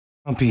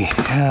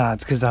Yeah,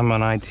 it's because I'm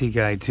an IT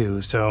guy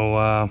too, so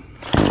a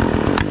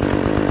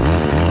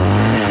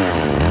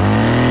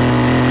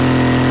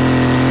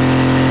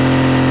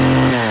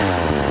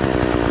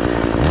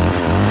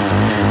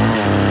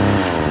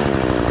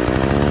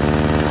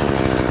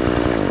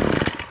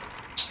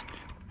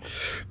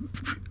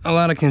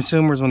lot of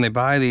consumers, when they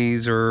buy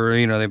these, or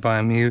you know, they buy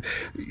them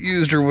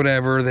used or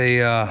whatever, they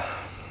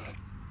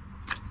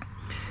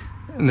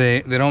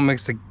don't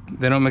mix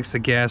the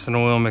gas and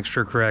oil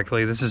mixture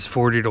correctly. This is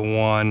 40 to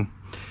 1.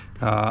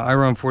 I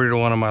run 40 to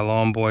 1 on my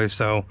Lawn Boy,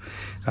 so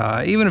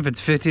even if it's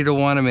 50 to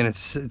 1, I mean,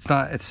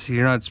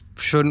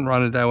 shouldn't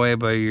run it that way,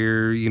 but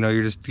you're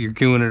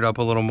gooing it up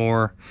a little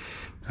more.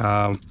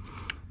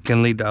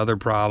 Can lead to other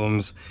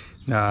problems.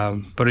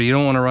 But you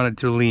don't want to run it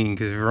too lean,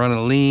 because if you run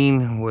it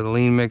lean with a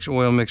lean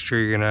oil mixture,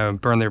 you're gonna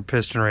burn their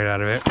piston right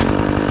out of it.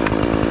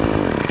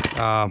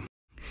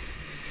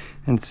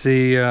 And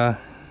see that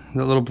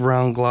little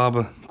brown glob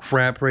of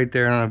crap right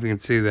there. I don't know if you can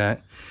see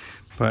that,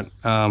 but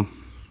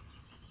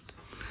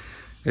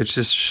it's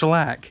just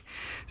shellac.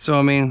 So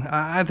I mean,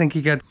 I think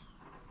you got,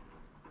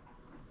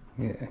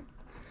 yeah,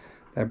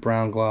 that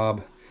brown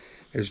glob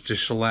is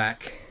just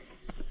shellac.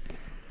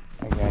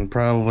 I'm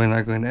probably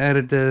not going to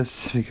edit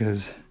this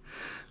because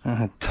I don't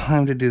have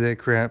time to do that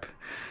crap.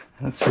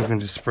 Let's see if we can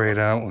just spray it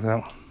out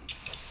without.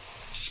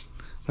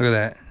 Look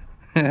at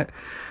that.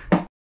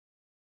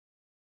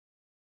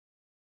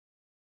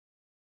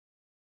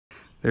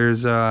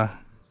 There's that's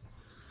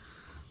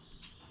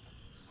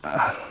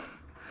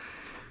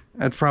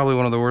probably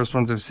one of the worst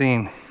ones I've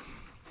seen.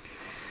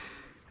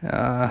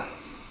 So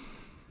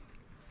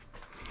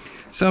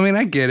I mean,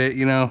 I get it,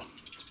 you know,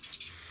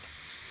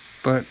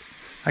 but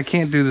I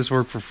can't do this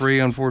work for free,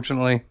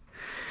 unfortunately.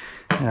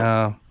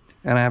 And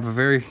I have a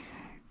very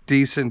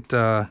decent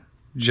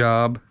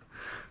job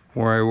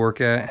where I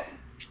work at,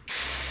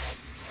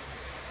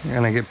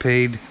 and I get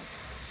paid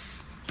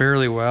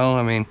fairly well.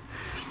 I mean,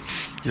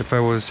 if I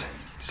was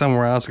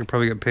somewhere else, I could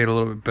probably get paid a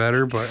little bit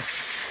better, but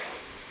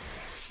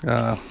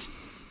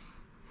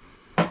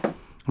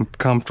I'm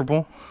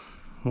comfortable,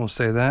 we'll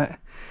say that.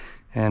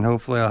 And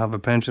hopefully I'll have a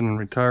pension and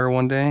retire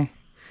one day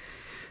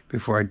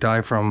before I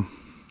die from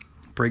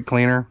brake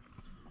cleaner.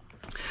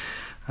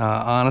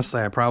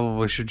 Honestly, I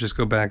probably should just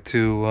go back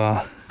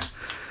to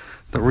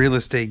the real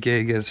estate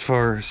gig, as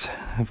far as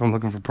if I'm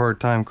looking for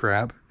part-time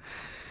crap.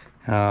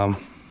 But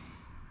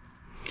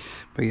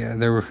yeah,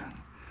 there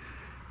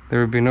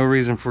would be no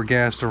reason for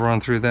gas to run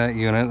through that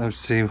unit. Let's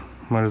see,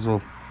 might as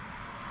well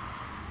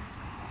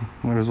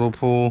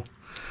pull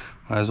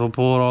it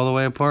all the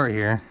way apart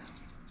here.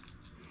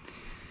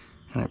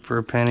 In it for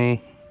a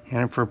penny,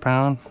 in it for a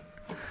pound.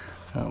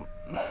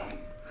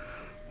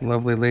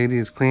 Lovely lady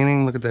is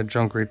cleaning. Look at that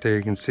junk right there.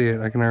 You can see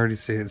it. I can already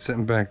see it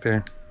sitting back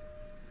there.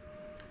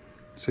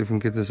 See if we can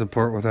get this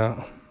apart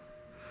without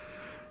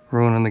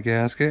ruining the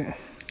gasket.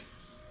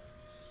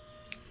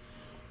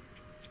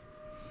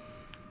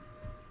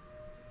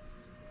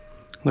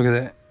 Look at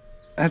that.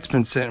 That's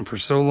been sitting for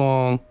so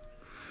long.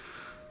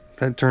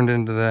 That turned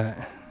into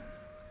that.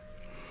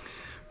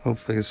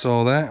 Hopefully you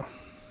saw that.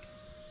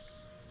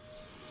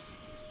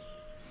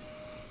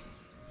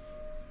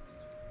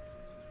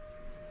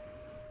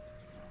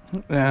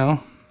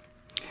 Now,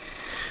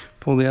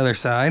 pull the other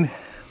side.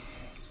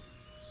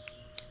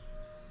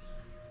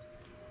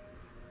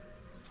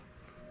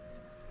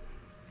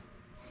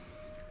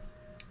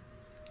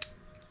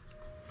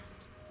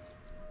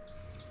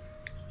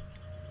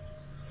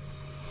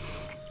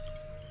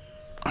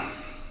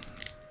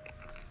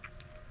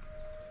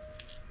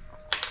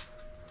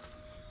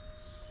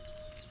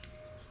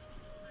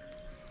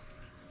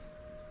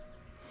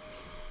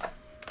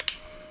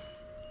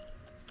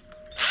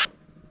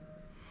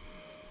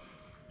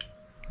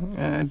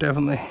 I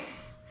definitely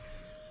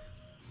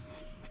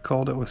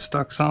called it with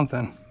stuck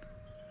something.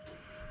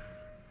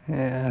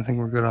 Yeah, I think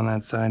we're good on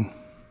that side.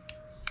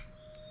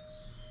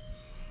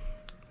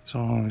 So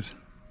always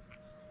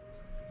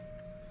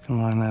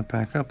can line that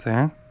back up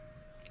there.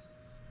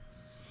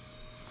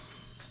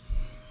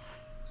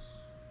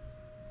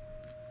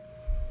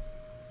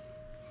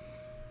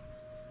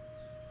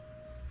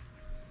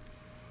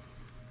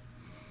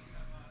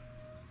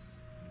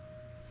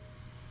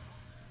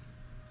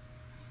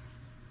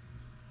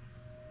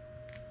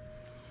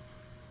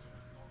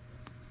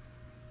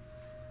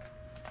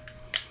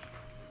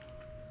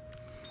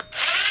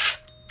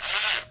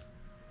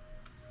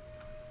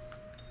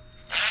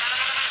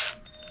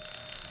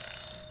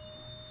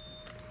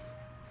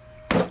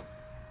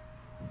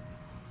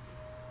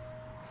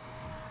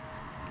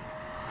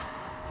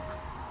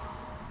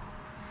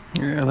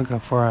 Yeah, look how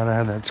far out I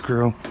had that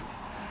screw.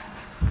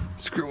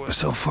 Screw was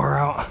so far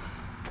out.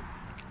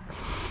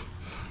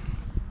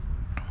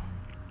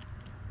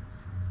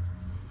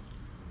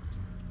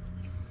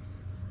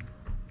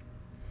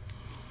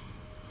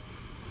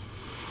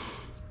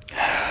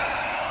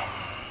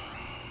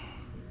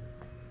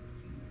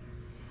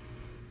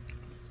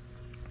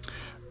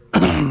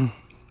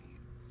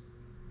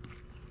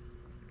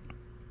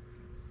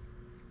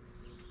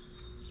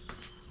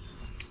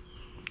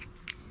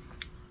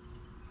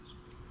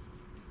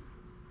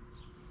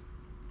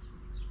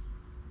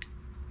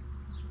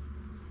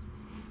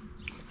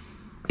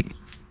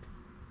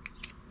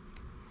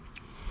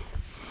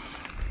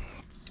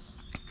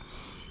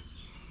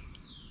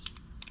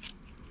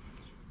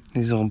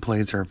 These old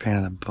plates are a pain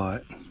in the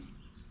butt.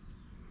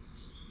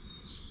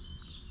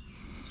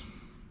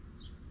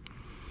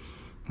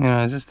 You know,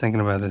 I was just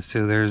thinking about this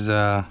too. There's